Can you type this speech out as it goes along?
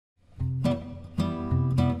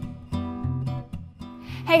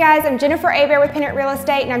Hey guys, I'm Jennifer Abear with Pennant Real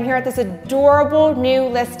Estate, and I'm here at this adorable new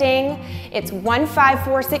listing. It's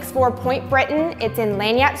 15464 Point Breton. It's in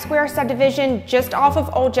Lagniappe Square subdivision just off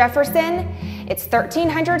of Old Jefferson. It's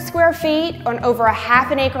 1,300 square feet on over a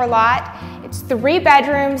half an acre lot. It's 3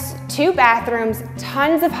 bedrooms, 2 bathrooms,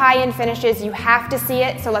 tons of high-end finishes. You have to see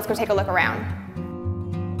it, so let's go take a look around.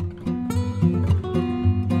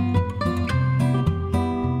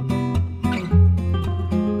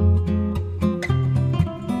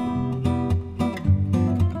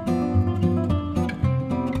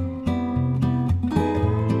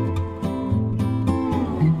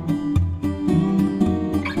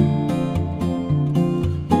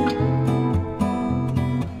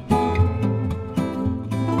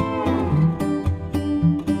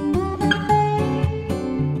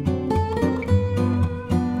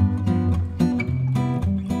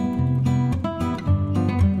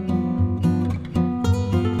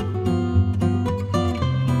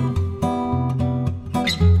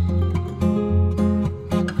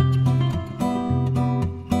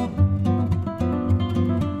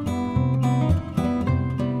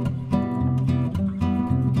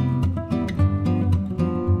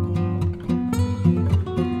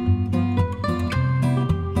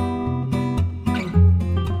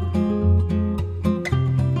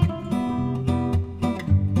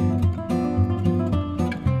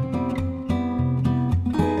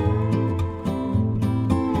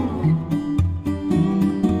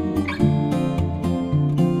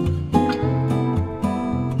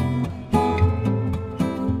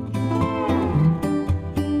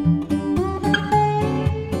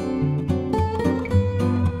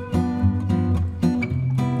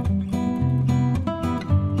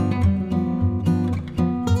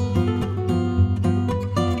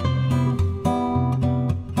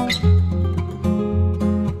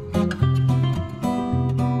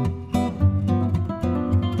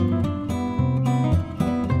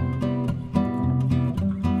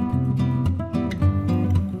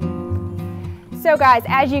 So guys,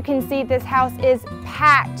 as you can see, this house is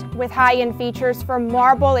packed with high-end features, from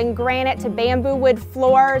marble and granite to bamboo wood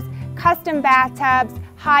floors, custom bathtubs,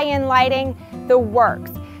 high-end lighting, the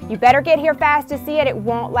works. You better get here fast to see it. It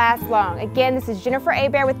won't last long. Again, this is Jennifer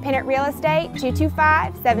Abear with Pennant Real Estate,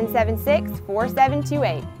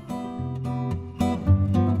 225-776-4728.